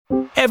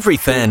Every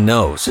fan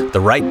knows the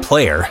right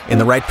player in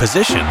the right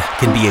position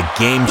can be a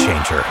game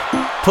changer.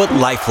 Put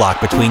LifeLock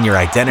between your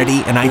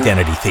identity and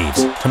identity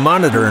thieves to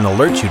monitor and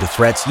alert you to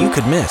threats you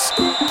could miss.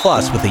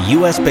 Plus, with a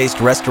U.S.-based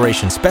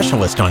restoration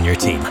specialist on your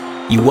team,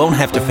 you won't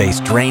have to face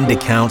drained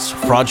accounts,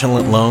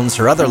 fraudulent loans,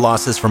 or other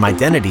losses from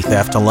identity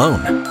theft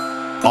alone.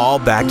 All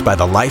backed by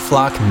the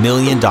LifeLock $1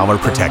 Million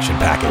Protection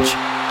Package.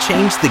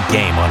 Change the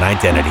game on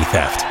identity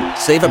theft.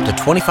 Save up to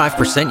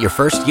 25% your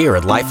first year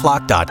at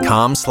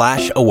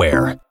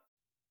LifeLock.com/aware.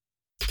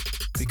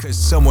 Because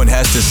someone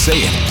has to say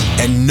it,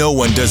 and no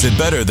one does it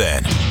better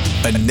than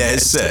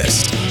ANEZ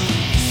SEZ.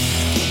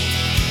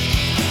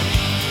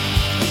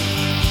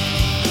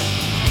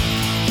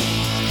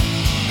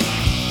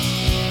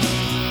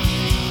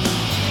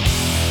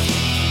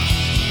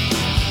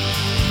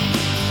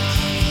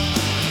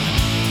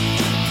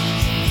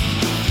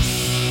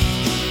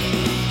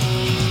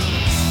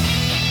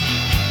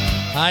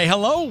 Hi,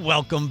 hello.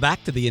 Welcome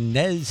back to the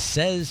ANEZ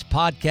SEZ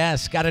podcast.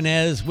 Scott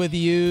ANEZ with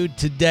you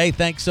today.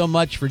 Thanks so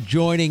much for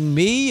joining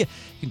me. You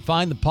can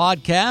find the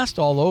podcast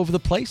all over the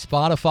place,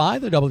 Spotify,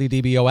 the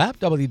WDBO app,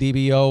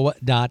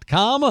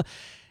 WDBO.com.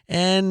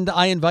 And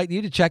I invite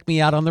you to check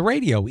me out on the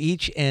radio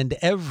each and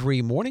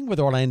every morning with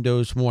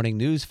Orlando's Morning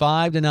News,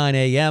 5 to 9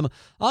 a.m.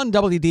 on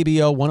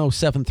WDBO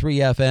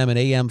 107.3 FM and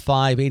AM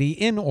 580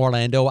 in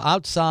Orlando,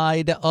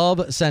 outside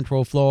of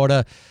Central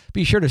Florida.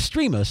 Be sure to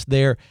stream us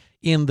there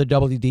in the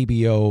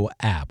WDBO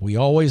app. We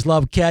always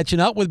love catching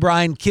up with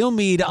Brian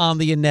Kilmeade on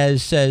the ANEZ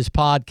SEZ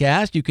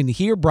podcast. You can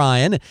hear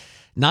Brian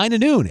 9 to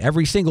noon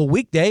every single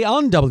weekday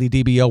on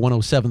WDBO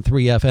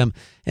 107.3 FM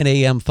and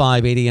AM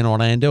 580 in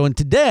Orlando. And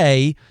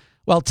today,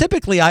 well,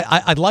 typically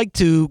I'd like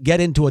to get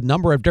into a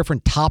number of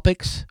different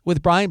topics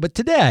with Brian, but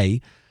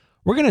today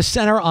we're going to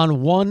center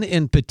on one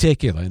in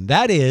particular, and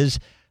that is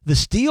the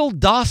Steele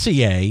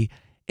dossier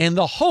and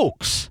the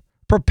hoax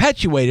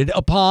perpetuated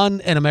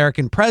upon an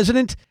American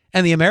president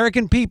and the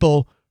American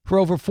people for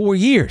over 4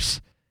 years.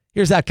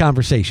 Here's that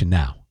conversation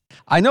now.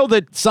 I know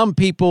that some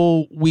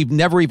people we've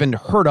never even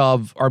heard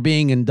of are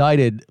being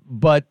indicted,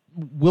 but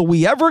will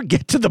we ever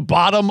get to the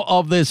bottom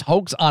of this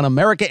hoax on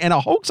America and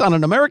a hoax on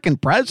an American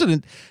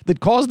president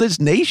that caused this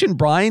nation,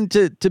 Brian,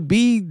 to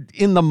be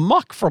in the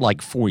muck for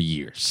like 4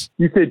 years?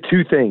 You said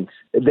two things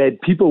that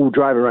people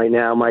driving right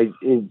now might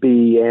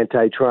be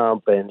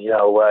anti-Trump and,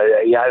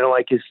 I don't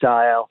like his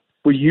style.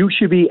 But you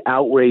should be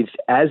outraged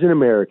as an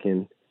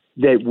American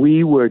that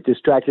we were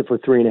distracted for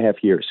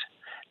 3.5 years,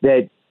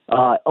 that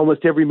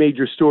almost every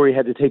major story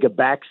had to take a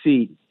back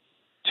seat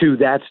to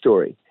that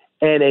story.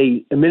 And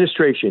a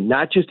administration,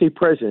 not just a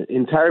president,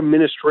 entire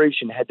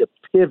administration had to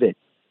pivot,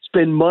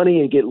 spend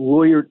money and get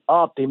lawyered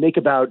up. They make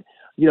about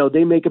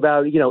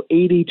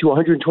 $80,000 to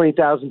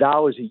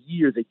 $120,000 a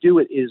year. They do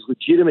it as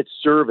legitimate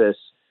service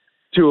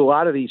to a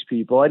lot of these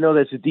people. I know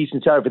that's a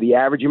decent salary for the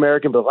average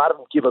American, but a lot of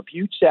them give up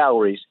huge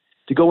salaries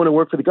to go in and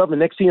work for the government.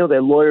 Next thing you know,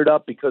 they're lawyered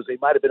up because they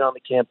might have been on the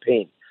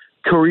campaign.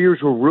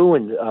 Careers were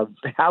ruined.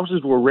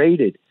 Houses were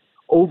raided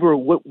over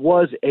what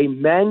was a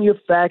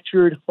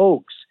manufactured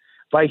hoax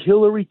by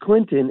Hillary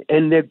Clinton,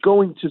 and they're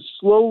going to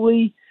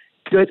slowly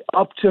get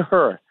up to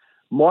her.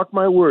 Mark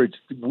my words.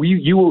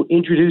 You will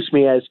introduce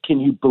me as, can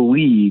you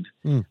believe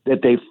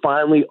that they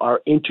finally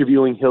are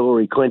interviewing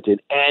Hillary Clinton?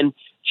 And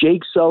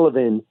Jake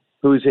Sullivan,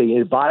 who's an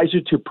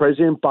advisor to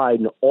President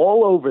Biden,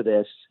 all over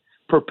this,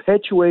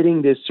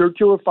 perpetuating this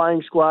circular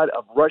firing squad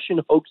of Russian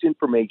hoax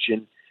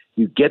information.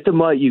 You get the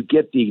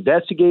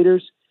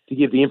investigators to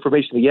give the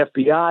information to the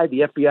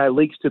FBI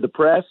leaks to the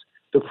press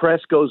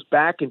goes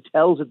back and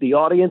tells it the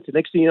audience. The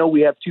next thing you know, we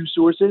have two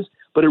sources,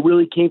 but it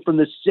really came from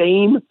the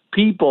same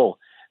people.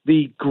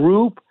 The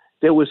group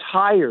that was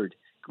hired,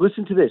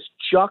 listen to this,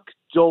 Chuck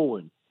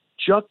Dolan.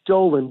 Chuck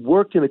Dolan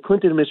worked in the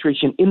Clinton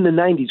administration in the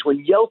 90s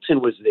when Yeltsin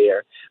was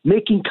there,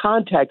 making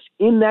contacts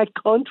in that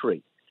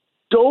country.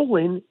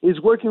 Dolan is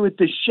working with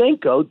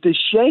Dushenko.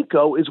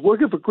 Dushenko is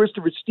working for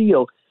Christopher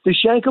Steele.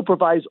 Dushenko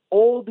provides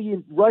all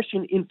the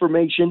Russian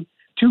information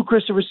to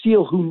Christopher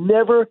Steele, who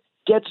never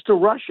gets to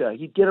Russia.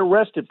 He'd get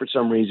arrested for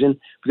some reason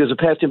because of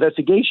past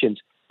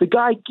investigations. The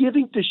guy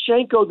giving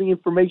Dushenko the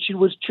information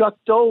was Chuck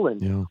Dolan.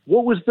 Yeah.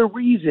 What was the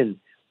reason?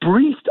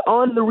 Briefed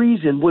on the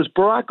reason was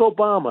Barack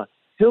Obama.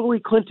 Hillary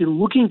Clinton,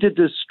 looking to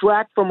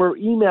distract from her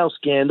email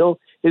scandal,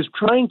 is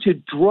trying to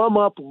drum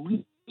up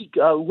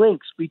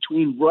links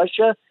between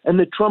Russia and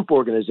the Trump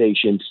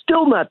organization,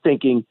 still not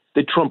thinking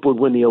that Trump would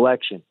win the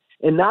election.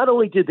 And not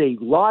only did they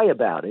lie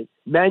about it,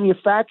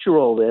 manufacture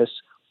all this,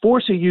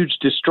 force a huge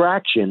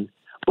distraction,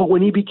 but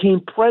when he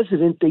became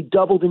president, they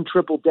doubled and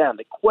tripled down.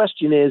 The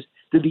question is,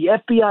 did the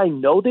FBI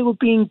know they were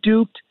being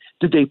duped?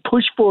 Did they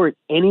push for it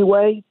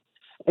anyway?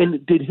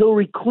 And did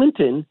Hillary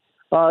Clinton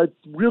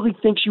really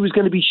think she was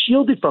going to be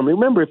shielded from it?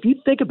 Remember, if you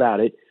think about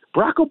it,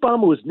 Barack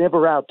Obama was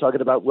never out talking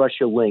about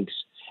Russia links.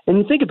 And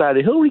you think about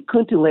it, Hillary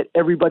Clinton let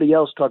everybody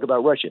else talk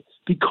about Russia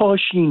because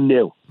she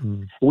knew.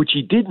 What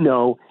she did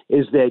know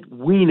is that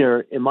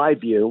Weiner, in my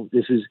view,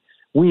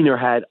 Weiner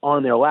had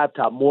on their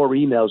laptop more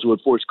emails that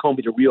would force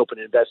Comey to reopen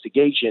an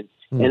investigation,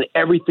 and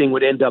everything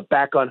would end up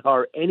back on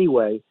her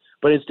anyway.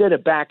 But instead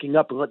of backing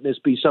up and letting this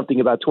be something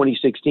about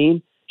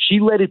 2016, she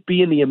let it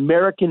be in the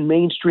American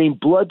mainstream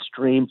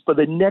bloodstream for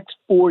the next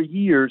 4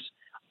 years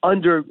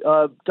under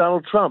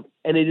Donald Trump.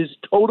 And it is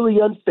totally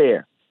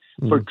unfair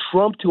for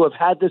Trump to have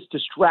had this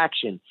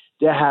distraction,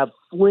 to have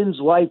Flynn's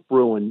life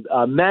ruined,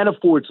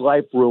 Manafort's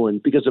life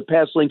ruined because of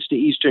past links to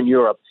Eastern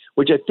Europe,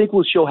 which I think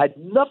will show had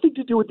nothing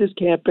to do with this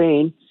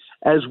campaign,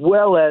 as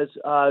well as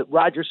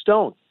Roger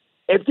Stone.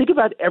 And think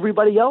about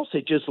everybody else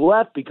that just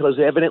left because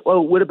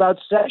what about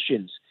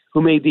Sessions,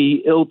 who made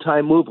the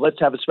ill-timed move, let's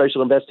have a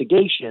special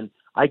investigation.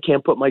 I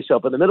can't put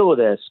myself in the middle of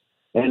this.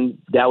 And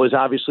that was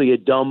obviously a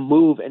dumb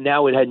move, and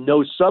now it had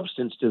no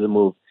substance to the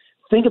move.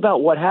 Think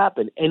about what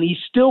happened. And he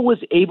still was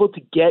able to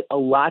get a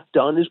lot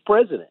done as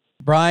president.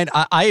 Brian,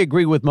 I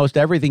agree with most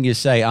everything you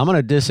say. I'm going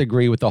to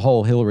disagree with the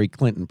whole Hillary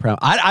Clinton.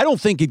 I don't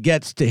think it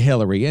gets to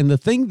Hillary. And the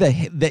thing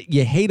that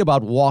you hate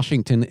about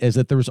Washington is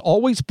that there's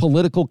always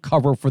political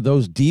cover for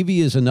those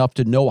devious enough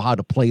to know how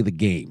to play the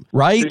game,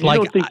 right? So you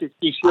don't think that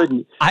he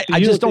shouldn't.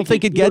 I just don't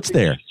think it gets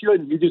there.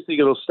 You just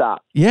think it'll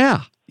stop.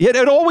 Yeah.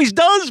 It always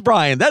does,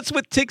 Brian. That's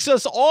what ticks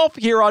us off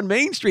here on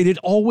Main Street. It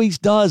always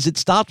does. It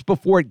stops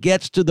before it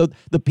gets to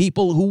the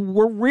people who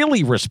were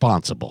really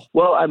responsible.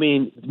 Well, I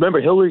mean, remember,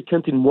 Hillary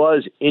Clinton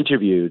was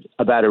interviewed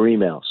about her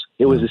emails.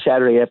 It was a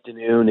Saturday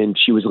afternoon, and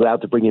she was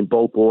allowed to bring in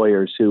both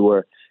lawyers who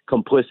were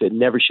complicit,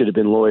 never should have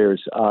been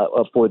lawyers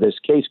for this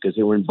case because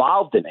they were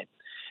involved in it.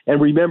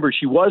 And remember,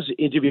 she was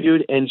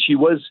interviewed, and she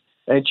was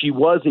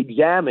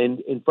examined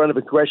in front of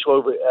a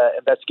congressional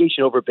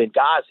investigation over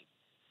Benghazi.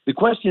 The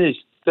question is,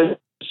 does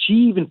she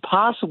even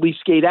possibly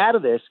skate out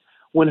of this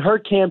when her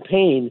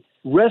campaign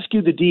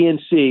rescued the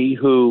DNC,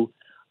 who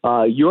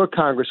your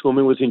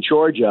congresswoman was in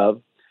charge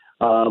of,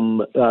 and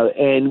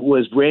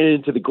ran it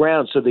into the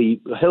ground? So the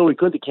Hillary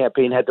Clinton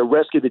campaign had to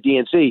rescue the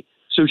DNC.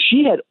 So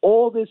she had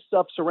all this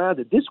stuff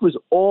surrounded. This was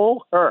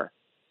all her.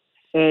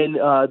 And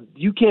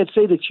you can't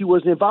say that she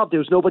wasn't involved. There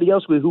was nobody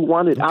else who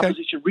wanted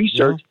opposition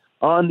research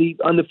on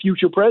the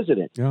future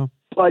president. Yeah.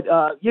 But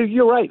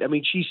you're right. I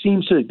mean,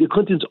 the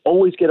Clintons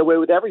always get away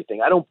with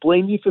everything. I don't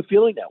blame you for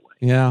feeling that way.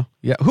 Yeah.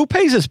 Who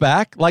pays us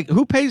back? Like,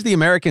 who pays the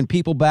American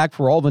people back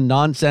for all the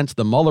nonsense,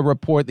 the Mueller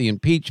report, the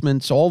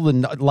impeachments,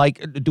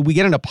 do we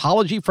get an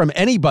apology from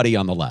anybody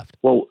on the left?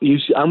 Well,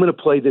 I'm going to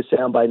play this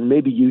soundbite, and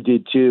maybe you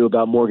did too,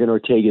 about Morgan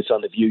Ortagus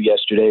on The View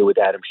yesterday with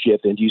Adam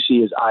Schiff. And do you see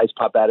his eyes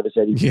pop out of his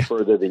head even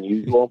further than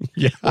usual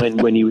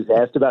when he was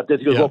asked about this?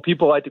 He goes, well,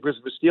 people like the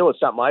Christopher Steele.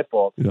 It's not my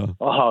fault. Yeah.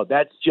 Oh,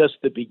 that's just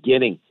the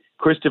beginning.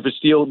 Christopher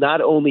Steele not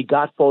only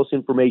got false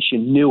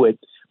information, knew it,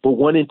 but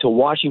went into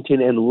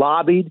Washington and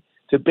lobbied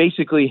to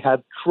basically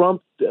have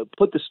Trump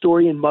put the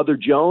story in Mother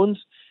Jones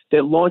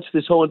that launched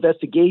this whole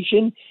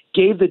investigation,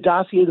 gave the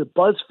dossier to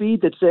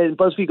BuzzFeed that said,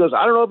 BuzzFeed goes,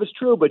 I don't know if it's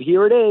true, but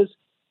here it is.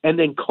 And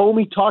then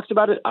Comey talks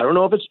about it. I don't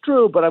know if it's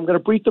true, but I'm going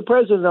to brief the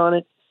president on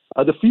it,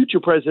 the future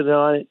president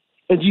on it.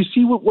 And do you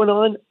see what went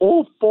on?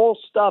 All false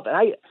stuff.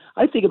 And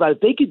I think about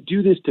it. They could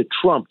do this to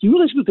Trump. Do you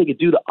realize what they could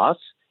do to us?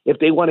 If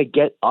they want to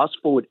get us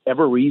for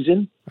whatever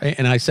reason.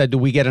 And I said, do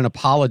we get an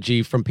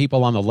apology from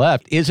people on the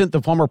left? Isn't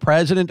the former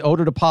president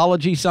owed an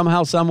apology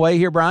somehow, some way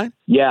here, Brian?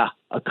 Yeah,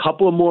 a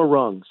couple of more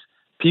rungs.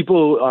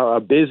 People are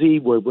busy.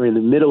 We're in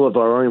the middle of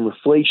our own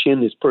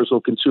inflation, this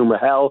personal consumer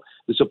hell,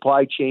 the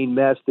supply chain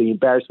mess, the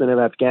embarrassment of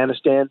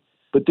Afghanistan.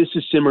 But this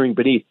is simmering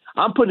beneath.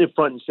 I'm putting it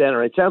front and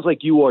center. It sounds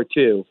like you are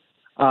too.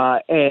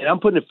 And I'm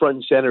putting it front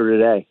and center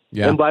today.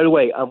 Yeah. And by the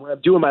way, I'm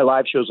doing my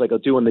live shows like I'll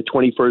do on the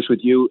 21st with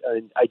you.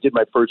 And I did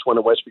my first one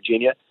in West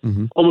Virginia.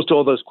 Mm-hmm. Almost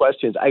all those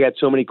questions. I got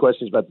so many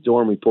questions about the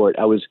Durham report.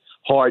 I was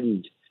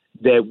hardened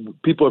that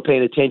people are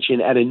paying attention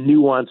at a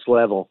nuanced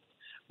level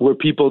where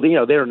people, they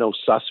don't know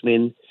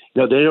Sussman,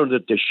 they don't know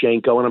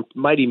Dushenko, and I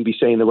might even be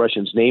saying the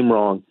Russian's name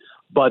wrong,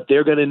 but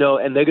they're going to know,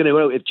 and they're going to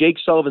know if Jake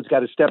Sullivan's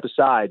got to step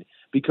aside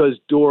because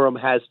Durham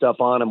has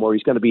stuff on him or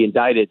he's going to be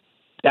indicted.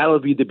 That'll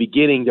be the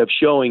beginning of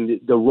showing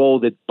the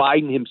role that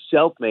Biden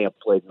himself may have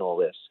played in all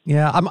this.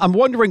 Yeah, I'm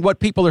wondering what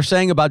people are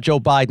saying about Joe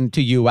Biden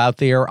to you out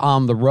there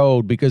on the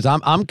road, because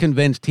I'm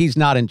convinced he's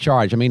not in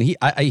charge. I mean,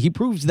 he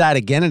proves that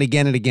again and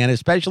again and again,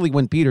 especially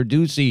when Peter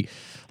Doocy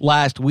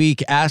last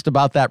week asked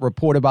about that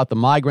report about the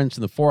migrants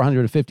and the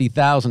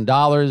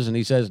 $450,000, and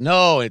he says,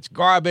 no, it's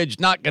garbage,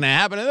 not going to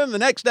happen. And then the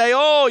next day,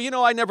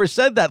 I never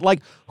said that.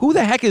 Like, who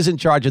the heck is in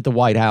charge at the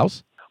White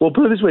House? Well,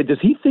 put it this way, does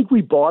he think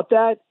we bought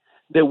that?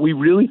 That we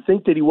really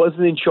think that he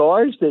wasn't in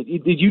charge? That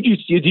did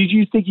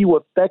you think you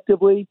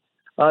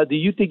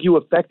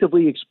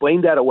effectively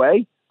explained that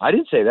away? I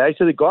didn't say that. I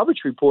said the garbage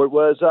report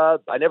was.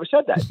 I never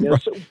said that.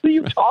 Right. So what are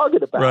you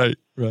talking about?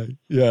 Right.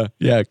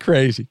 Yeah.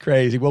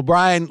 Crazy. Well,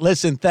 Brian,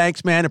 listen,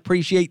 thanks, man.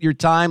 Appreciate your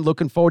time.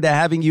 Looking forward to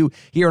having you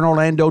here in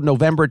Orlando,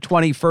 November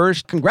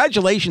 21st.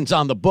 Congratulations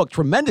on the book.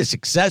 Tremendous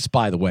success,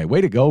 by the way. Way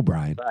to go,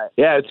 Brian. Right.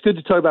 Yeah, it's good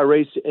to talk about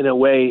race in a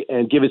way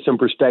and give it some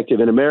perspective.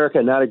 In America,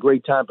 not a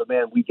great time, but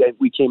man, we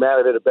came out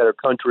of it a better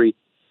country.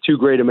 Two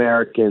great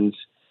Americans.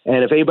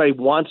 And if anybody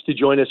wants to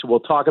join us,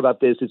 we'll talk about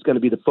this. It's going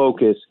to be the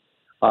focus.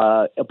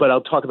 But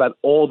I'll talk about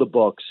all the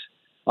books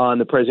on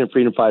the President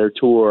Freedom Fighter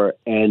Tour.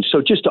 And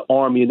so just to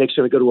arm you, next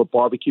time I go to a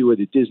barbecue or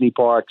the Disney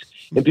parks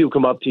and people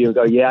come up to you and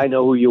go, yeah, I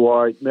know who you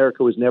are.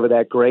 America was never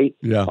that great.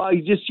 Yeah.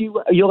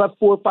 You'll have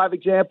 4 or 5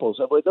 examples.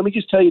 Let me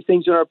just tell you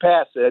things in our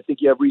past that I think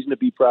you have reason to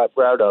be proud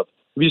of.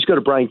 If you just go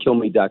to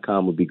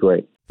briankilmeade.com would be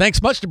great. Thanks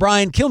much to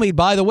Brian Kilmeade.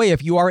 By the way,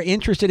 if you are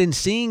interested in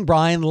seeing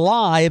Brian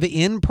live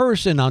in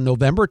person on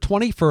November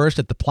 21st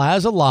at the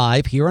Plaza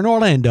Live here in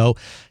Orlando,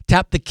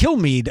 tap the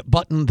Kilmeade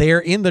button there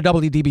in the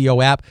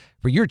WDBO app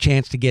for your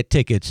chance to get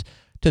tickets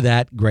to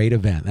that great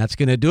event. That's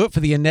going to do it for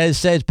the ANEZ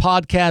SEZ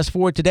podcast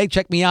for today.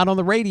 Check me out on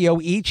the radio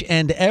each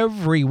and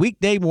every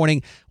weekday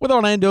morning with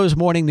Orlando's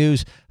Morning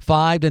News,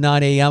 5 to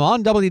 9 a.m.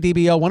 on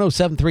WDBO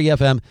 107.3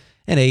 FM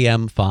and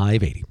AM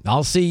 580.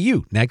 I'll see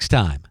you next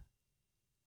time.